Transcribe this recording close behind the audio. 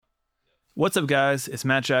What's up, guys? It's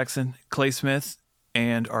Matt Jackson, Clay Smith,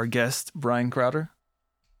 and our guest, Brian Crowder.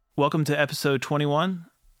 Welcome to episode 21.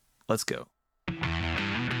 Let's go.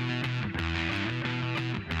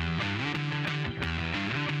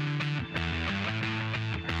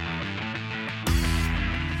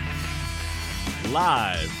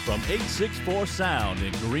 Live from 864 Sound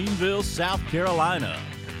in Greenville, South Carolina,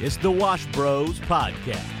 it's the Wash Bros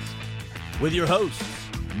Podcast with your hosts,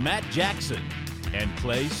 Matt Jackson and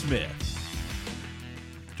Clay Smith.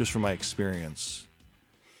 Just from my experience,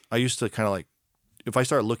 I used to kind of like, if I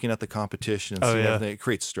start looking at the competition and see everything, it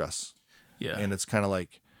creates stress. Yeah. And it's kind of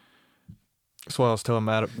like, that's what I was telling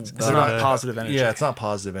Matt. It's not positive energy. yeah, it's not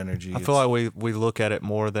positive energy. I feel like we look at it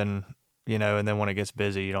more than, and then when it gets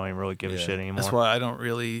busy, you don't even really give a shit anymore. That's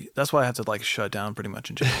why I have to like shut down pretty much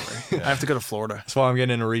in January. I have to go to Florida. That's why I'm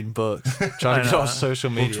getting into reading books, trying to get off social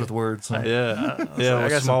media. Books with words. Huh? I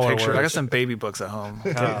got some pictures. I got some baby books at home.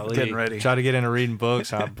 Getting ready. Try to get into reading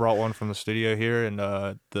books. I brought one from the studio here, and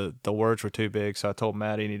the words were too big, so I told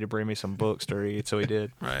Matt he needed to bring me some books to read, so he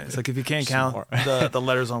did. Right. It's like if you can't count the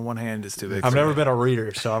letters on one hand, it's too big. I've never been a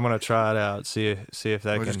reader, so I'm gonna try it out. See if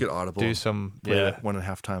that Or can just get Audible. do some. Play it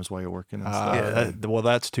 1.5 times while you're working and stuff. Well,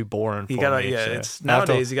 that's too boring. You for gotta, me, so it's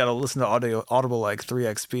nowadays you gotta listen to Audible like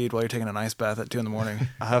 3x speed while you're taking an ice bath at 2 a.m.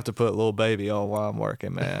 I have to put Little Baby on while I'm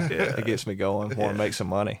working, man. It gets me going. Want to make some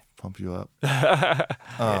money. Pump you up.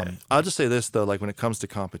 I'll just say this though, like when it comes to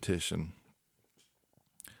competition,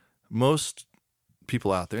 most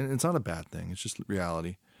people out there, and it's not a bad thing, it's just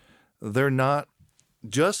reality, they're not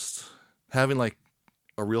just having like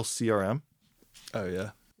a real CRM. Oh yeah.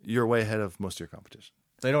 You're way ahead of most of your competition.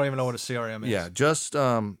 They don't even know what a CRM is. Yeah, just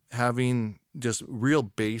having just real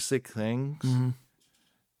basic things. Mm-hmm.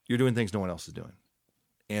 You're doing things no one else is doing.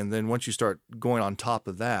 And then once you start going on top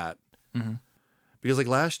of that, because like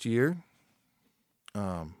last year,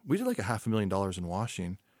 we did like $500,000 in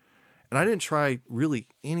washing, and I didn't try really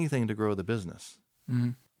anything to grow the business.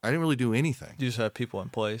 Mm-hmm. I didn't really do anything. You just have people in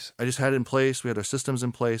place. I just had it in place. We had our systems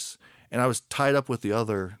in place, and I was tied up with the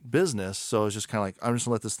other business. So I was just kind of like, I'm just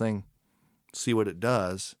gonna let this thing see what it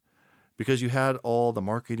does, because you had all the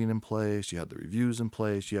marketing in place, you had the reviews in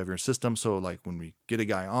place, you have your system. So like when we get a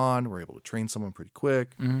guy on, we're able to train someone pretty quick,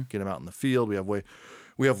 get him out in the field.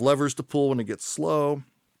 We have levers to pull when it gets slow.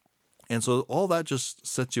 And so all that just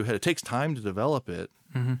sets you ahead. It takes time to develop it.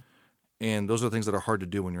 And those are the things that are hard to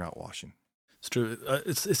do when you're out washing. It's true.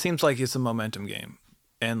 It seems like it's a momentum game.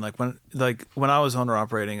 And like when I was owner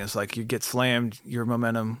operating, it's like you get slammed, your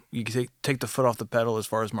momentum, you take the foot off the pedal as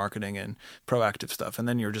far as marketing and proactive stuff, and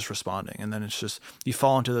then you're just responding, and then it's just you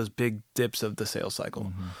fall into those big dips of the sales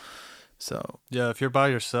cycle. So yeah, if you're by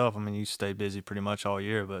yourself, I mean, you stay busy pretty much all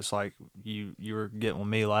year. But it's like you were getting with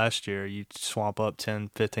me last year. You swamp up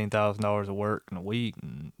 $10,000-$15,000 of work in a week,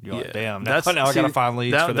 and you're like, damn, now I gotta find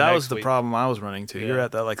leads for the that next was the week. problem I was running to. Yeah. You're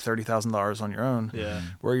at that like $30,000 on your own. Yeah,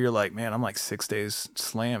 where you're like, man, I'm like 6 days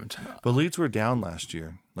slammed. But leads were down last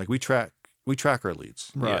year. Like we track our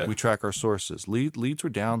leads. Right. We track our sources. Leads were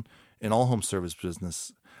down in all home service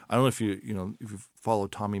business. I don't know if if you follow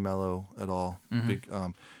Tommy Mello at all, big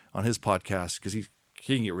on his podcast, because he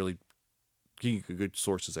can get good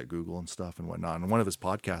sources at Google and stuff and whatnot. And one of his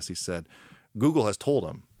podcasts, he said Google has told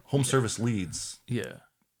him home service leads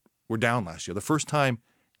were down last year. The first time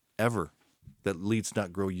ever that leads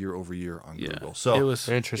not grow year over year on Google. So it was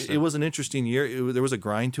interesting. It was an interesting year. There was a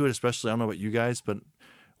grind to it, especially, I don't know about you guys, but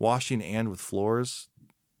washing and with floors,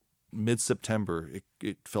 mid-September,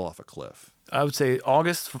 it fell off a cliff. I would say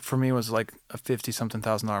August for me was like a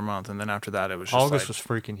 $50,000 month, and then after that it was just August like,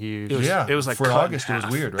 was freaking huge. it was like for cut in August it was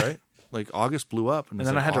half. weird, right? Like August blew up, and And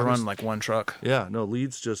then I had to run like one truck. Yeah, no,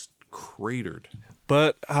 leads just cratered.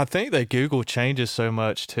 But I think that Google changes so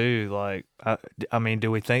much too. Like, I mean,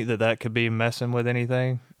 do we think that could be messing with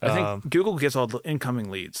anything? I think Google gets all the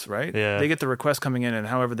incoming leads, right? Yeah. They get the request coming in, and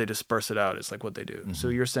however they disperse it out is like what they do. So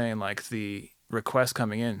you're saying like the request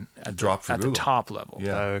coming in at the top level.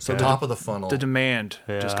 Yeah, Okay. so top of the funnel. The demand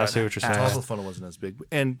just got I see what you're saying. Top of the funnel wasn't as big.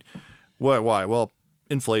 And why? Well,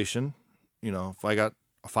 inflation. If I got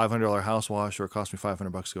a $500 house wash, or it cost me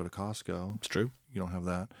 $500 to go to Costco. It's true. You don't have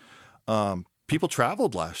that. People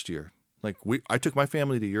traveled last year. Like I took my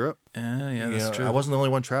family to Europe. Yeah, that's true. I wasn't the only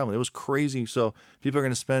one traveling. It was crazy. So people are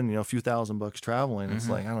going to spend a few $1,000 traveling. It's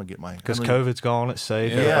like, I don't get my, because COVID's gone, it's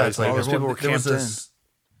safe. Yeah, it's like all those people were there was camped this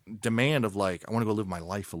demand of like, I want to go live my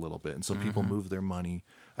life a little bit, and so people move their money.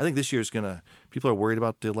 I think this year is people are worried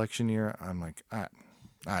about the election year. I'm like, I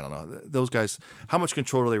don't know. Those guys, how much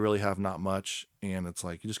control do they really have? Not much. And it's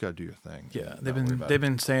like, you just got to do your thing. Yeah, they've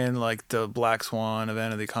been saying like the black swan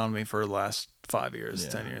event of the economy for the last 5 years,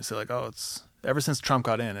 10 years. They're like, oh, Ever since Trump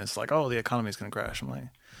got in, it's like, oh, the economy is going to crash. I'm like,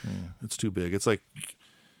 it's too big. It's like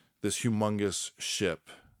this humongous ship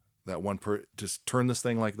that just turn this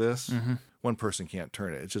thing like this. One person can't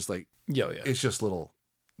turn it. It's just like, it's just little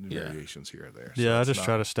variations here and there. So I just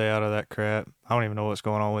try to stay out of that crap. I don't even know what's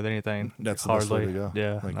going on with anything. That's hardly. The best way to go.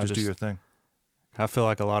 Yeah, like just do your thing. I feel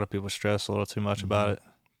like a lot of people stress a little too much about it.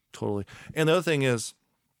 Totally. And the other thing is,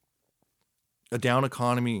 a down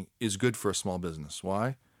economy is good for a small business.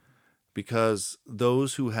 Why? Because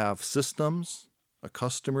those who have systems, a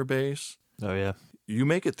customer base, you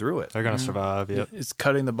make it through it. They're going to survive. Yep. It's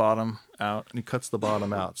cutting the bottom out. It cuts the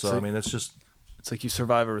bottom out. So I mean, it's like you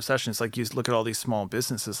survive a recession. It's like you look at all these small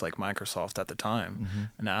businesses like Microsoft at the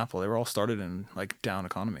time and Apple. They were all started in like down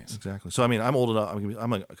economies. Exactly. So I mean, I'm old enough.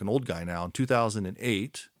 I'm like an old guy now. In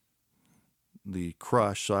 2008, the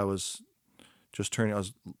crush. So I was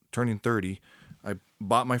turning 30. I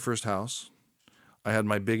bought my first house. I had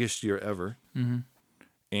my biggest year ever.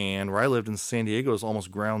 And where I lived in San Diego is almost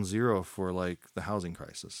ground zero for like the housing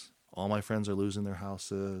crisis. All my friends are losing their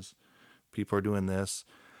houses. People are doing this.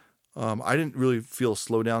 I didn't really feel a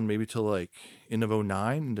slowdown maybe till like end of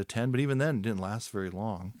 2009 into 10, but even then it didn't last very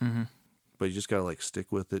long. But you just got to like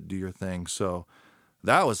stick with it, do your thing. So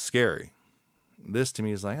that was scary. This to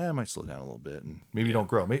me is like, I might slow down a little bit and maybe you don't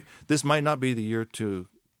grow. This might not be the year to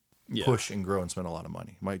push and grow and spend a lot of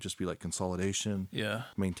money. It might just be like consolidation,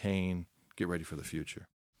 maintain, get ready for the future.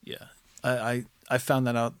 Yeah. I found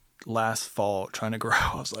that out last fall trying to grow.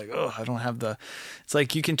 I was like, oh, I don't have it's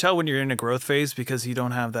like you can tell when you're in a growth phase because you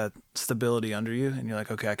don't have that stability under you and you're like,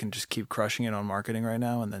 okay, I can just keep crushing it on marketing right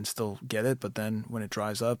now and then still get it. But then when it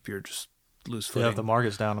dries up, you're just lose footing. Yeah, if the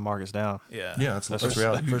market's down, the market's down. Yeah. Yeah, that's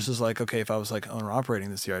reality. Versus like, okay, if I was like owner operating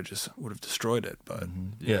this year, I just would have destroyed it. But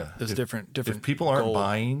there's different. If people aren't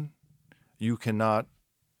buying, you cannot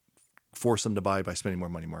force them to buy by spending more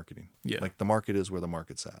money marketing. Yeah. Like the market is where the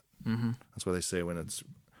market's at. That's why they say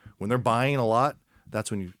when they're buying a lot,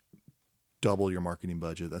 that's when you double your marketing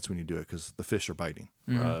budget. That's when you do it because the fish are biting.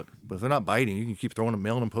 But if they're not biting, you can keep mailing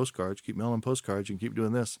them postcards, you can keep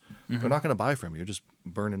doing this. They're not going to buy from you. You're just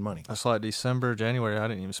burning money. That's like December, January. I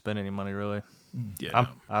didn't even spend any money really. Yeah,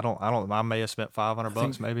 I may have spent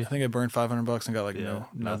 $500 maybe. I think I burned $500 and got like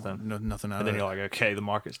nothing out. And then of it. you're like, okay, the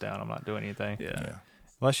market's down. I'm not doing anything. Yeah.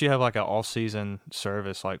 Unless you have like an off-season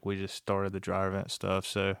service, like we just started the dry event stuff.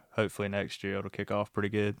 So hopefully next year it'll kick off pretty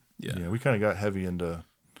good. Yeah, we kind of got heavy into.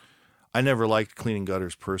 I never liked cleaning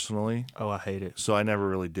gutters personally. Oh, I hate it. So I never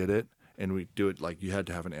really did it, and we do it like you had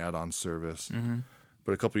to have an add-on service.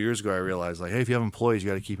 But a couple of years ago, I realized like, hey, if you have employees, you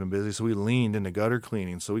got to keep them busy. So we leaned into gutter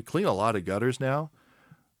cleaning. So we clean a lot of gutters now,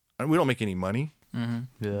 and we don't make any money.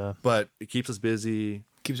 Yeah, but it keeps us busy,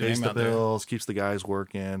 pays the bills, keeps the guys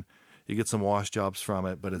working. You get some wash jobs from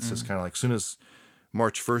it, but it's just kind of like as soon as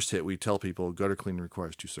March 1st hit, we tell people gutter cleaning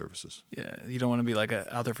requires 2 services. Yeah, you don't want to be like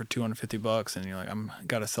out there for $250 and you're like, I'm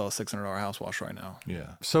got to sell a $600 house wash right now.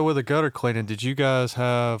 Yeah. So with the gutter cleaning, did you guys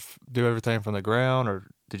do everything from the ground, or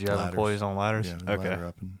did you have employees on ladders? Yeah, ladder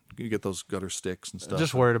up and you get those gutter sticks and stuff.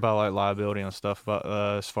 Just worried about like liability and stuff,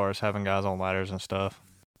 as far as having guys on ladders and stuff.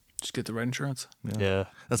 Just get the red insurance. Yeah.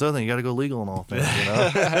 That's the other thing. You got to go legal and all things, you know?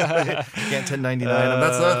 You can't 1099 them.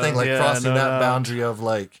 That's the other thing, like crossing that boundary of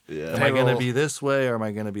like, am I going to be this way or am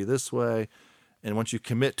I going to be this way? And once you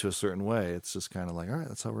commit to a certain way, it's just kind of like, all right,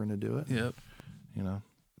 that's how we're going to do it. Yep. You know?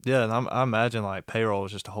 Yeah, and I imagine like payroll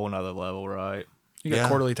is just a whole nother level, right? You got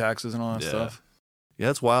quarterly taxes and all that stuff.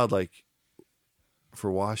 Yeah, it's wild. Like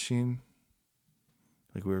for washing,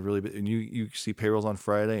 like we're really, and you see payrolls on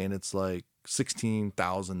Friday and it's like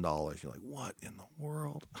 $16,000. You're like, what in the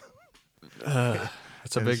world?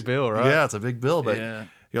 It's a big bill, right? Yeah, it's a big bill, but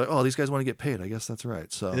you're like, oh, these guys want to get paid. I guess that's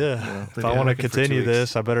right. So if I want to continue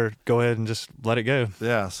this, I better go ahead and just let it go.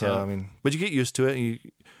 Yeah. So I mean, but you get used to it. And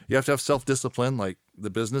you have to have self-discipline. Like the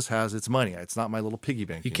business has its money. It's not my little piggy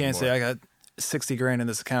bank. You can't say I got $60,000 in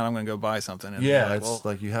this account. I'm going to go buy something. And like, it's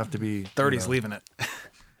like you have to be 30's leaving it.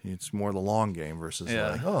 It's more the long game versus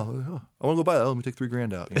like, I want to go buy that. Let me take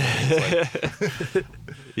 $3,000 out. You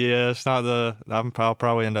know, it's like, it's not I'll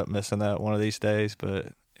probably end up missing that one of these days,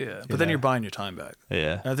 but but then you're buying your time back.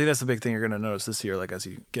 Yeah, and I think that's the big thing you're going to notice this year, like as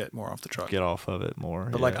you get more off the truck, get off of it more.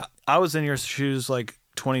 But like I was in your shoes like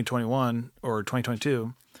 2021 or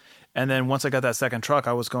 2022, and then once I got that second truck,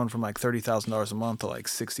 I was going from like $30,000 a month to like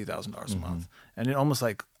 $60,000 a month, and it almost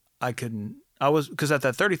like because at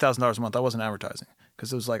that $30,000 a month, I wasn't advertising.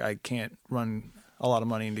 Because it was like I can't run a lot of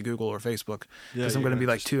money into Google or Facebook because I'm going to be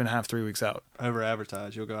like 2.5, 3 weeks out. Over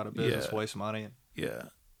advertise, you'll go out of business, waste money. Yeah,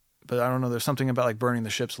 but I don't know. There's something about like burning the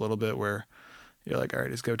ships a little bit where you're like, all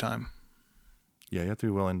right, it's go time. Yeah, you have to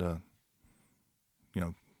be willing to,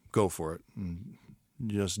 go for it and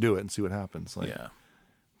you just do it and see what happens. Like,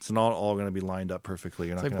 it's not all going to be lined up perfectly.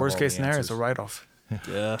 You're it's not like worst case scenario, answers. it's a write-off.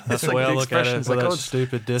 Yeah, that's the way I look at it. Like, that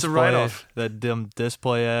stupid display, that dim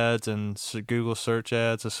display ads and Google search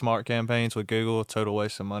ads, the smart campaigns with Google, total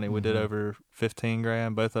waste of money. We did over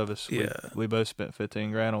 $15,000. Both of us, we both spent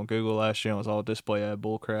 $15,000 on Google last year. And it was all display ad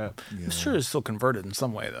bullcrap. Yeah. I'm sure it's still converted in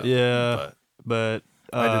some way though. Yeah, but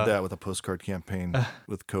I did that with a postcard campaign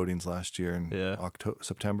with Coatings last year in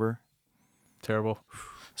September. Terrible.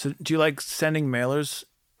 So, do you like sending mailers?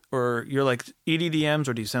 Or you're like EDDMs,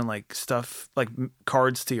 or do you send like stuff, like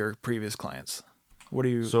cards to your previous clients? What do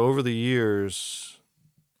you? So over the years,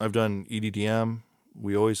 I've done EDDM.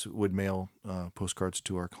 We always would mail postcards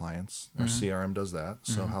to our clients. Our CRM does that.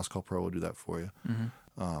 So House Call Pro will do that for you.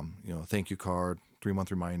 Thank you card,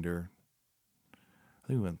 3-month reminder. I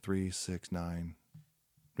think we went 3, 6, 9,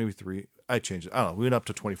 maybe 3. I changed it. I don't know. We went up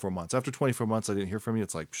to 24 months. After 24 months, I didn't hear from you.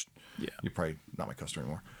 It's like, you're probably not my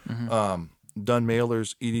customer anymore. Done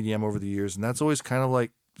mailers, EDDM over the years, and that's always kind of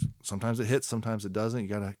like sometimes it hits, sometimes it doesn't. You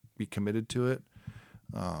got to be committed to it.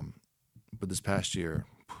 But this past year,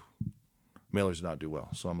 mailers did not do well,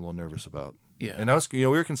 so I'm a little nervous about. Yeah. And we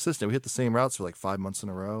were consistent. We hit the same routes for like 5 months in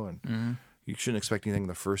a row, and you shouldn't expect anything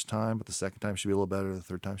the first time, but the second time should be a little better. The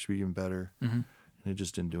third time should be even better. And it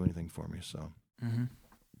just didn't do anything for me. So,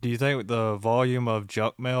 do you think the volume of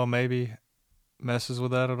junk mail maybe messes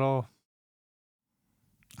with that at all?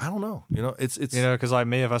 I don't know. It's because like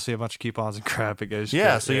me, if I see a bunch of coupons and crap, it goes.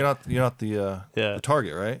 So you're not the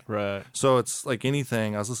target, right? Right. So it's like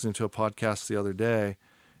anything. I was listening to a podcast the other day,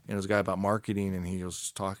 and it was a guy about marketing, and he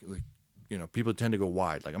was talking like, people tend to go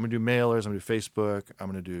wide. Like, I'm gonna do mailers, I'm gonna do Facebook, I'm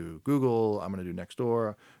gonna do Google, I'm gonna do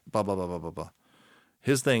Nextdoor, blah blah blah blah blah blah.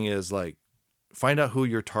 His thing is like, find out who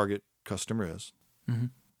your target customer is,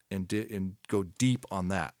 and go deep on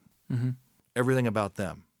that. Everything about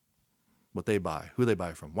them. What they buy, who they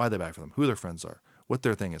buy from, why they buy from them, who their friends are, what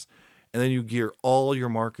their thing is. And then you gear all your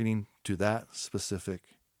marketing to that specific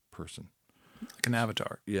person. Like an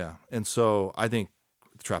avatar. Yeah. And so I think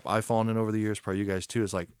the trap I've fallen in over the years, probably you guys too,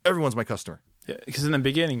 is like, everyone's my customer. Yeah, because in the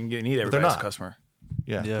beginning, you need everybody as a customer.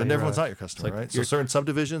 Yeah, but everyone's not your customer, right? So certain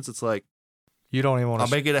subdivisions, it's like, you don't even want to. I'll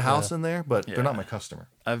make it a house in there, but they're not my customer.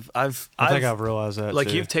 I think I've realized that. Like,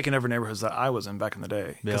 too. You've taken over neighborhoods that I was in back in the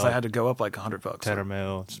day because I had to go up like $100.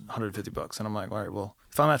 Tethermill, $150, and I'm like, all right, well,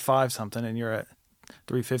 if I'm at 5 something and you're at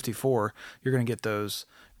 354, you're going to get those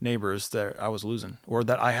neighbors that I was losing or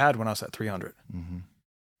that I had when I was at 300.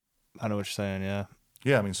 I know what you're saying. Yeah.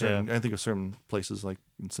 Yeah, I mean, I think of certain places like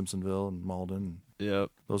in Simpsonville and Malden.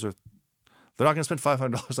 Those are. They're not going to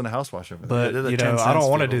spend $500 on a house wash over there. But, I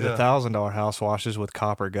don't want to do the $1,000 house washes with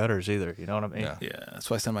copper gutters either. You know what I mean? Yeah,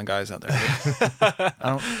 that's why I send my guys out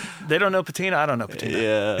there. They don't know patina. I don't know patina.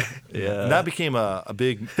 Yeah. And that became a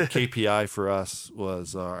big KPI for us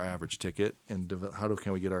was our average ticket. And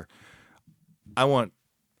can we get I want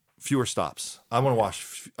fewer stops. I want to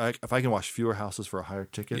wash, if I can wash fewer houses for a higher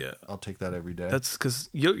ticket, I'll take that every day. That's because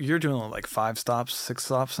you're doing like 5 stops, 6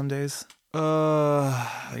 stops some days.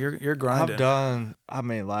 You're grinding. I've done.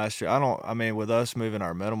 Last year, with us moving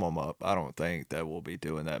our minimum up, I don't think that we'll be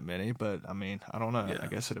doing that many. But I don't know. I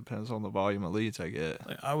guess it depends on the volume of leads I get.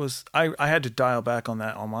 I had to dial back on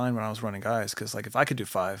that online when I was running guys because like if I could do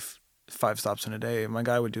 5 stops in a day, my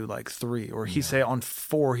guy would do like 3, or he'd say on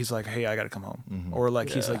 4, he's like, hey, I got to come home, or like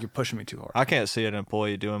he's like, you're pushing me too hard. I can't see an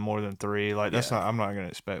employee doing more than 3. Like that's not. I'm not going to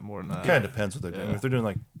expect more than that. It kind of depends what they're doing. If they're doing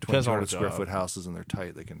like 200 square foot houses and they're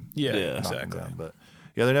tight, they can exactly. Down. But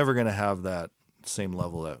they're never going to have that same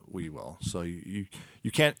level that we will. So you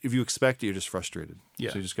can't, if you expect it, you're just frustrated.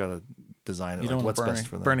 So you just got to design it. You don't what's best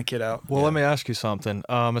for them. Burn a kid out. Well, let me ask you something.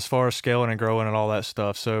 As far as scaling and growing and all that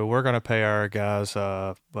stuff, so we're going to pay our guys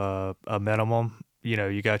a minimum.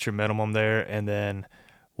 You got your minimum there, and then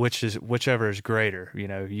whichever is greater.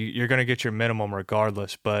 You're going to get your minimum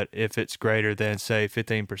regardless. But if it's greater than say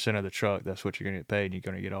 15% of the truck, that's what you're going to get paid, and you're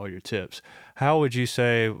going to get all your tips. How would you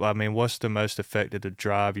say? What's the most effective to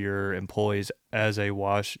drive your employees as a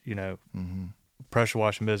pressure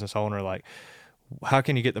washing business owner? Like, how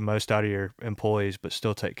can you get the most out of your employees but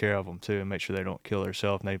still take care of them too and make sure they don't kill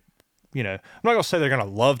themselves? And I'm not gonna say they're gonna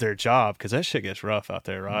love their job because that shit gets rough out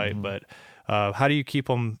there, right? But how do you keep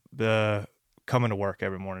them coming to work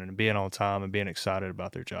every morning and being on time and being excited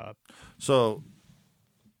about their job? So,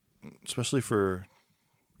 especially for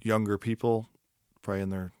younger people, probably in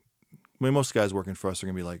their, most guys working for us are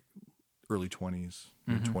gonna be like early 20s,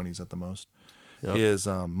 mid 20s at the most. Is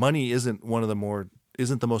money isn't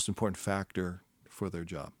the most important factor for their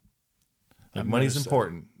job. Like money's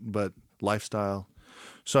important, but lifestyle.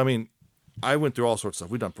 So I went through all sorts of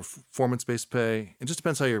stuff. We've done performance-based pay. It just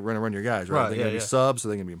depends how you're going to run your guys, right? Are they going to be subs? Are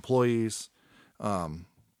they going to be employees?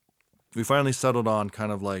 We finally settled on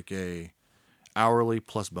kind of like a hourly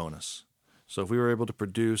plus bonus. So if we were able to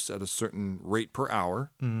produce at a certain rate per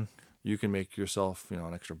hour, you can make yourself,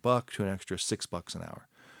 an extra $1 to an extra $6 an hour.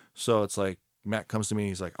 So it's like Matt comes to me,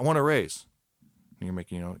 he's like, I want a raise. And you're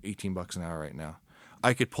making, $18 an hour right now.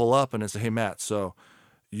 I could pull up and say, hey, Matt, so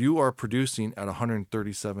you are producing at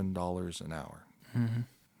 $137 an hour.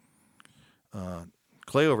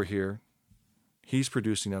 Clay over here, he's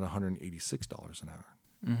producing at $186 an hour.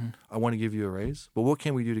 I want to give you a raise, but what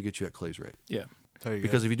can we do to get you at Clay's rate? Yeah.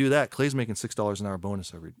 Because if you do that, Clay's making $6 an hour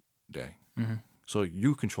bonus every day. So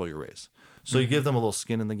you control your raise. So you give them a little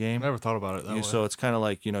skin in the game. I never thought about it that way. So it's kind of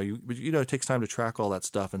like, it takes time to track all that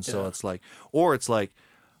stuff. And so it's like, or it's like,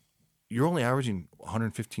 you're only averaging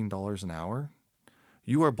 $115 an hour.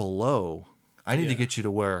 You are below. I need to get you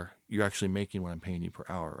to where you're actually making what I'm paying you per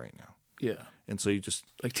hour right now. Yeah. And so you just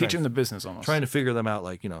like teach them the business almost. Trying to figure them out,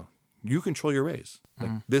 like, you control your raise. Like,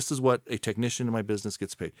 this is what a technician in my business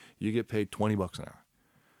gets paid. You get paid $20 an hour.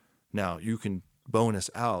 Now, you can bonus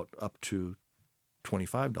out up to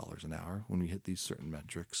 $25 an hour when we hit these certain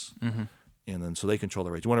metrics. And then so they control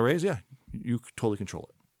the raise. You want to raise? Yeah, you totally control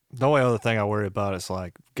it. The only other thing I worry about is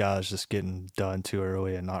like guys just getting done too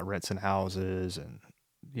early and not rinsing houses and,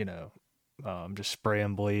 just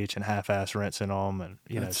spraying bleach and half-ass rinsing them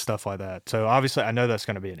and, stuff like that. So obviously I know that's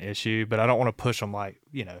going to be an issue, but I don't want to push them like,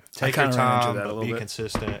 take your time, but be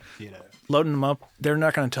consistent, Loading them up, they're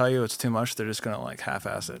not going to tell you it's too much. They're just going to like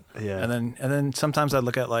half-ass it. Yeah. And then sometimes I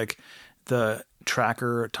look at like the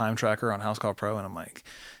time tracker on House Call Pro and I'm like,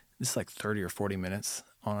 this is like 30 or 40 minutes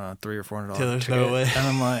on a $300 or $400 there's ticket. No way. And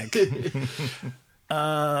I'm like,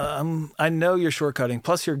 I know you're shortcutting.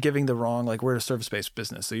 Plus, you're giving the wrong, like, we're a service-based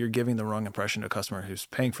business, so you're giving the wrong impression to a customer who's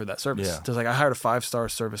paying for that service. Yeah. Just like, I hired a 5-star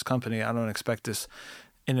service company. I don't expect this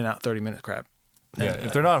in and out 30-minute crap. Yeah,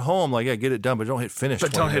 if they're not home, like, get it done, but don't hit finish.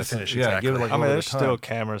 But don't hit finish, exactly. Give it like there's still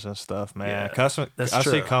cameras and stuff, man. Yeah, I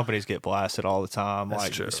see companies get blasted all the time, that's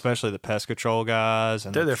true. Especially the pest control guys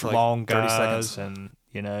and they're there for long like 30 guys, seconds.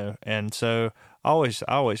 and and so I always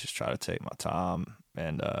just try to take my time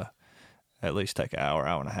and at least take an hour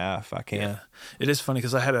and a half if I can. Yeah. It is funny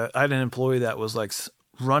because I had an employee that was like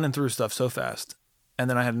running through stuff so fast, and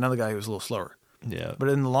then I had another guy who was a little slower. Yeah. But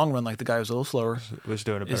in the long run, like the guy who's a little slower was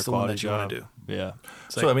doing a better is the one that you job. want to do. Yeah.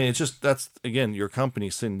 So I mean, it's just that's again your company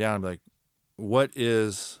sitting down and be like, what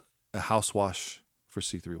is a house wash for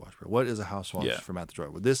C3 Wash Pro? What is a house wash for Matt the Dryer?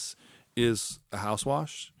 Well, this is a house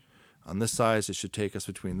wash. On this size, it should take us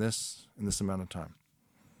between this and this amount of time,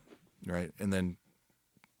 right? And then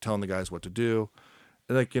telling the guys what to do.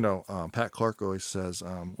 Like, Pat Clark always says,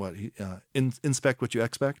 inspect what you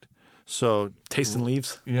expect. So tasting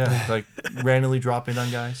leaves. Yeah, like randomly dropping on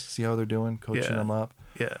guys, see how they're doing, coaching them up.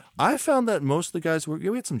 Yeah. I found that most of the guys we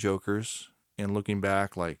had some jokers, and looking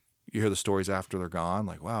back, like you hear the stories after they're gone,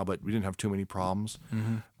 like, wow, but we didn't have too many problems.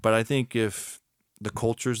 But I think if the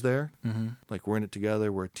culture's there, like we're in it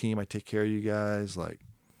together, we're a team, I take care of you guys, like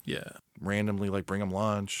randomly like bring them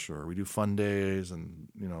lunch or we do fun days and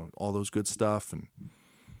all those good stuff and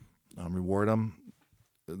reward them,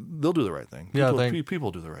 they'll do the right thing.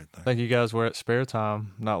 People do the right thing. I think you guys were at Spare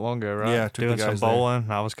Time not long ago, right? Yeah, doing some bowling.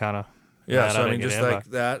 I was kind of so I mean, just like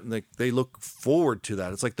that, like they look forward to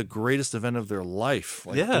that. It's like the greatest event of their life,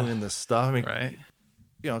 like doing this stuff. I mean, right?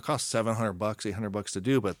 It costs $700, $800 to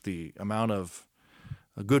do, but the amount of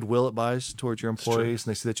goodwill it buys towards your employees,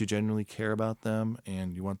 and they see that you genuinely care about them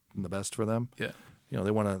and you want the best for them. Yeah,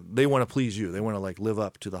 they want to please you. They want to like live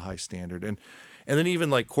up to the high standard, and then even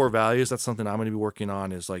like core values. That's something I'm going to be working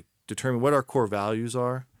on. Is like determine what our core values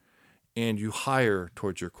are, and you hire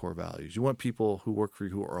towards your core values. You want people who work for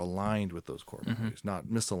you who are aligned with those core values, not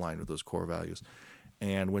misaligned with those core values.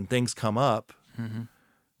 And when things come up,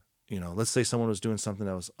 let's say someone was doing something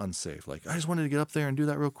that was unsafe. Like, I just wanted to get up there and do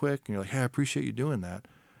that real quick. And you're like, hey, I appreciate you doing that.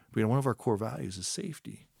 But one of our core values is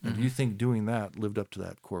safety. And do you think doing that lived up to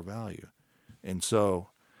that core value? And so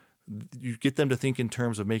you get them to think in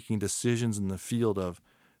terms of making decisions in the field of,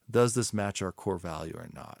 does this match our core value or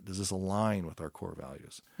not? Does this align with our core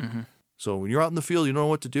values? So when you're out in the field, you don't know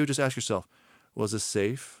what to do, just ask yourself, was this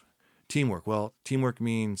safe? Teamwork. Well, teamwork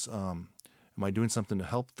means, am I doing something to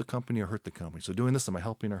help the company or hurt the company? So doing this, am I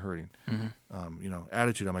helping or hurting?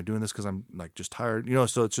 Attitude, am I doing this because I'm like just tired?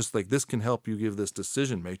 So it's just like this can help you give this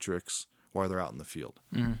decision matrix while they're out in the field.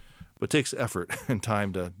 But it takes effort and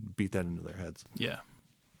time to beat that into their heads. Yeah.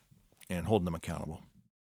 And holding them accountable.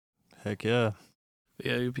 Heck yeah.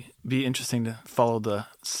 Yeah, it'd be interesting to follow the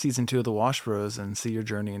season 2 of the Wash Bros and see your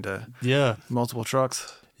journey into multiple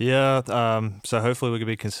trucks. Yeah. So hopefully we can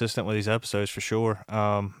be consistent with these episodes for sure.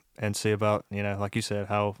 And see about, like you said,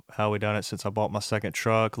 how we done it since I bought my second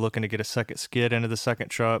truck, looking to get a second skid into the second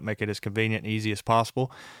truck, make it as convenient and easy as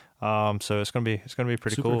possible. So it's gonna be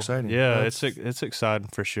pretty super cool. Exciting. Yeah, it's exciting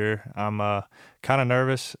for sure. I'm kind of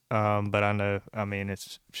nervous, but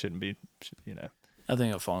it shouldn't be. I think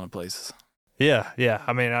it'll fall into places. Yeah.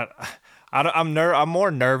 I mean, I'm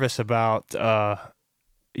more nervous about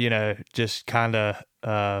just kind of.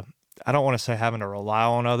 I don't want to say having to rely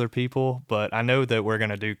on other people, but I know that we're going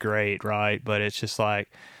to do great, right? But it's just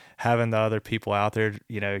like having the other people out there,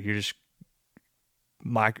 you're just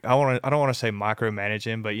I don't want to say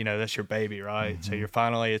micromanaging, but that's your baby, right? Mm-hmm. So you're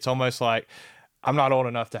finally, it's almost like I'm not old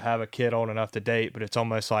enough to have a kid, old enough to date, but it's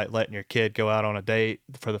almost like letting your kid go out on a date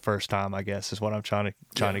for the first time, I guess, is what I'm trying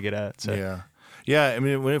to get at. So. Yeah. I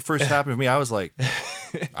mean, when it first happened to me, I was like,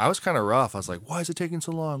 I was kind of rough. I was like, why is it taking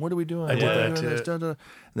so long? What are we doing? I did that too.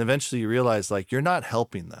 And eventually you realize, like, you're not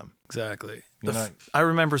helping them. Exactly. I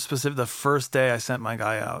remember the first day I sent my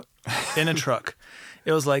guy out in a truck.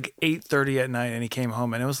 It was like 8:30 at night, and he came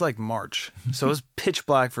home, and it was like March, so it was pitch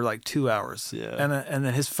black for like 2 hours. Yeah, and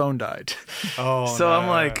then his phone died. Oh, so no. I'm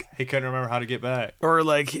like, he couldn't remember how to get back, or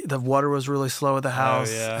like the water was really slow at the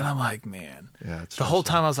house. Oh, yeah. And I'm like, man, the whole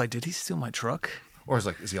time I was like, did he steal my truck? Or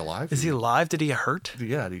is he alive? Is he alive? Did he get hurt?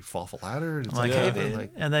 Yeah, did he fall off a ladder? I'm like, hey, man.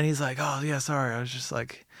 And then he's like, oh yeah, sorry. I was just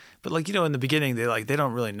like, but like in the beginning they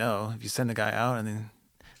don't really know if you send a guy out, and then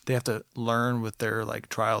they have to learn with their like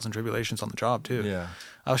trials and tribulations on the job too. Yeah.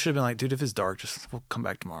 I should have been like, dude, if it's dark, we'll come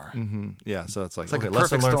back tomorrow. Mm-hmm. Yeah. So it's like okay,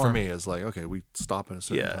 lesson learned for me is like, okay, we stop at a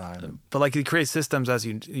certain time. But like you create systems as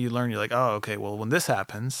you learn, you're like, oh, okay, well when this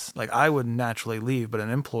happens, like I would naturally leave, but an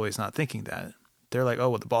employee's not thinking that. They're like, oh,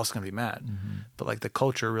 well the boss is going to be mad. Mm-hmm. But like the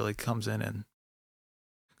culture really comes in and.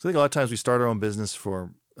 So I think a lot of times we start our own business for,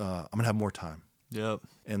 I'm going to have more time. Yep.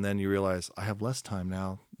 And then you realize I have less time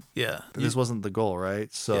now. Yeah. This wasn't the goal,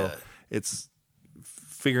 right? So it's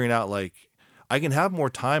figuring out like I can have more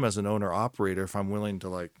time as an owner operator if I'm willing to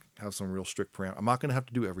like have some real strict parameters. I'm not going to have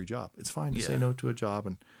to do every job. It's fine to say no to a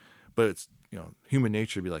job, but it's human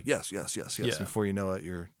nature to be like yes. Before you know it,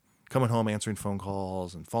 you're coming home answering phone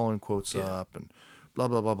calls and following quotes up and blah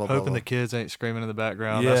blah blah blah. Hoping the kids ain't screaming in the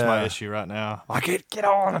background. That's my issue right now. I can't get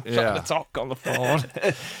on. I'm trying to talk on the phone.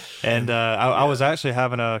 And I was actually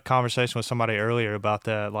having a conversation with somebody earlier about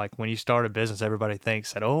that. Like when you start a business, everybody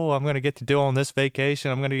thinks that, oh, I'm going to get to do on this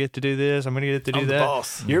vacation. I'm going to get to do this. I'm going to get to do that.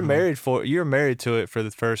 Boss. You're married to it for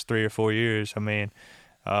the first 3 or 4 years. I mean,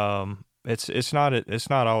 it's not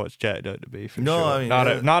all it's jacked up to be for sure. I mean,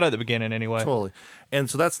 not at the beginning anyway. Totally. And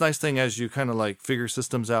so that's a nice thing as you kind of like figure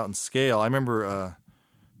systems out and scale. I remember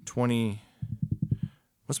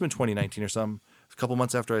 2019 or something. A couple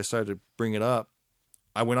months after I started to bring it up,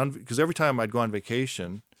 I went on because every time I'd go on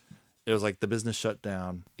vacation, it was like the business shut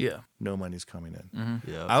down. Yeah, no money's coming in.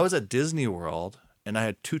 Mm-hmm. Yeah, I was at Disney World and I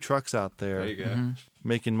had 2 trucks out there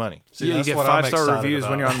making money. See, you get 5-star reviews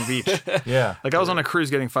when you're on the beach. Yeah, like I was on a cruise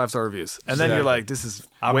getting 5-star reviews, and then you're like, "This is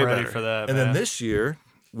I'm way ready better for that." And man. then this year.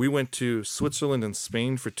 We went to Switzerland and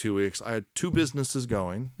Spain for 2 weeks. I had 2 businesses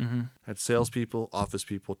going. Mm-hmm. Had salespeople, office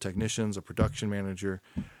people, technicians, a production manager.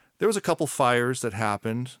 There was a couple fires that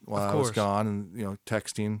happened while I was gone, and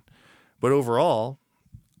texting. But overall,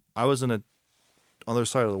 I was on the other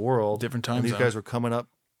side of the world. Different time and these zone. guys were coming up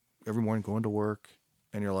every morning, going to work,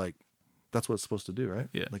 and you're like, "That's what it's supposed to do, right?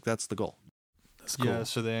 Yeah, like that's the goal." That's cool. Yeah.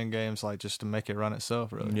 So the end game's like just to make it run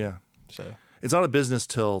itself, really. Yeah. So it's not a business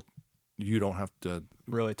till you don't have to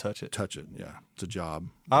really touch it. Yeah, it's a job.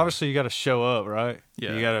 Obviously, you got to show up, right?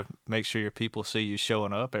 Yeah, you got to make sure your people see you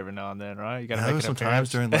showing up every now and then, right? You got to make it. Some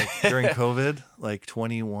times during COVID, like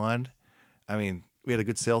 21. I mean, we had a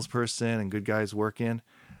good salesperson and good guys working.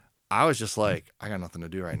 I was just like, I got nothing to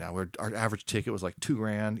do right now. Our average ticket was like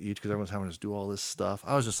 $2,000 each because everyone's having to do all this stuff.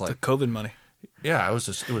 I was just like, the COVID money. Yeah, it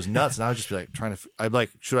was nuts. And I would just be like I'd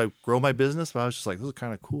like, should I grow my business? But I was just like, this is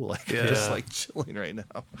kind of cool. Like, I'm just like chilling right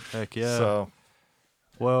now. Heck yeah. So,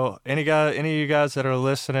 well, any of you guys that are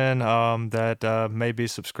listening that may be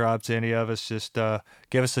subscribed to any of us, just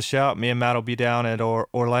give us a shout. Me and Matt will be down at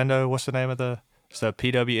Orlando. What's the name of the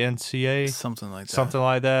PWNCA? Something like that. Something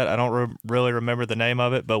like that. I don't really remember the name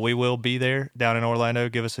of it, but we will be there down in Orlando.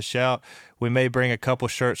 Give us a shout. We may bring a couple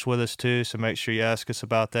shirts with us too, so make sure you ask us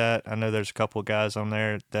about that. I know there's a couple of guys on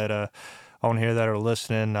there that on here that are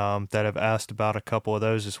listening that have asked about a couple of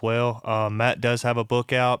those as well. Matt does have a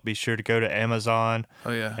book out. Be sure to go to Amazon.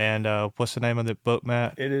 Oh, yeah. And what's the name of the book,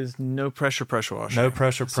 Matt? It is No Pressure Washing. No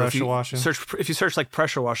Pressure Washing. If you search like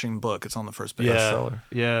pressure washing book, it's on the first page. Bestseller.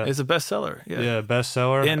 Yeah. It's a bestseller. Yeah,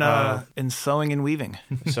 bestseller. In sewing and weaving.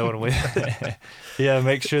 Sewing and weaving. Yeah,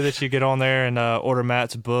 make sure that you get on there and order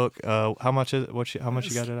Matt's book. How much is it? How much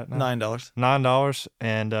you got it at now? $9. $9.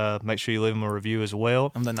 And make sure you leave him a review as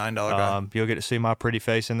well. I'm the $9 guy. You'll get to see my pretty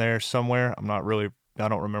face in there somewhere. I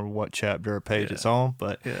don't remember what chapter or page it's on,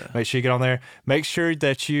 but make sure you get on there. Make sure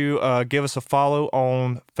that you give us a follow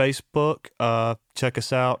on Facebook. Check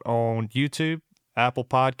us out on YouTube, Apple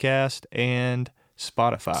Podcast, and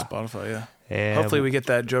Spotify. Yeah. And hopefully we get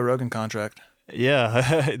that Joe Rogan contract.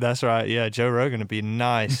 Yeah, that's right. Yeah, Joe Rogan would be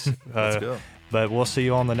nice. Let's go. But we'll see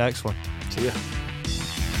you on the next one. See ya.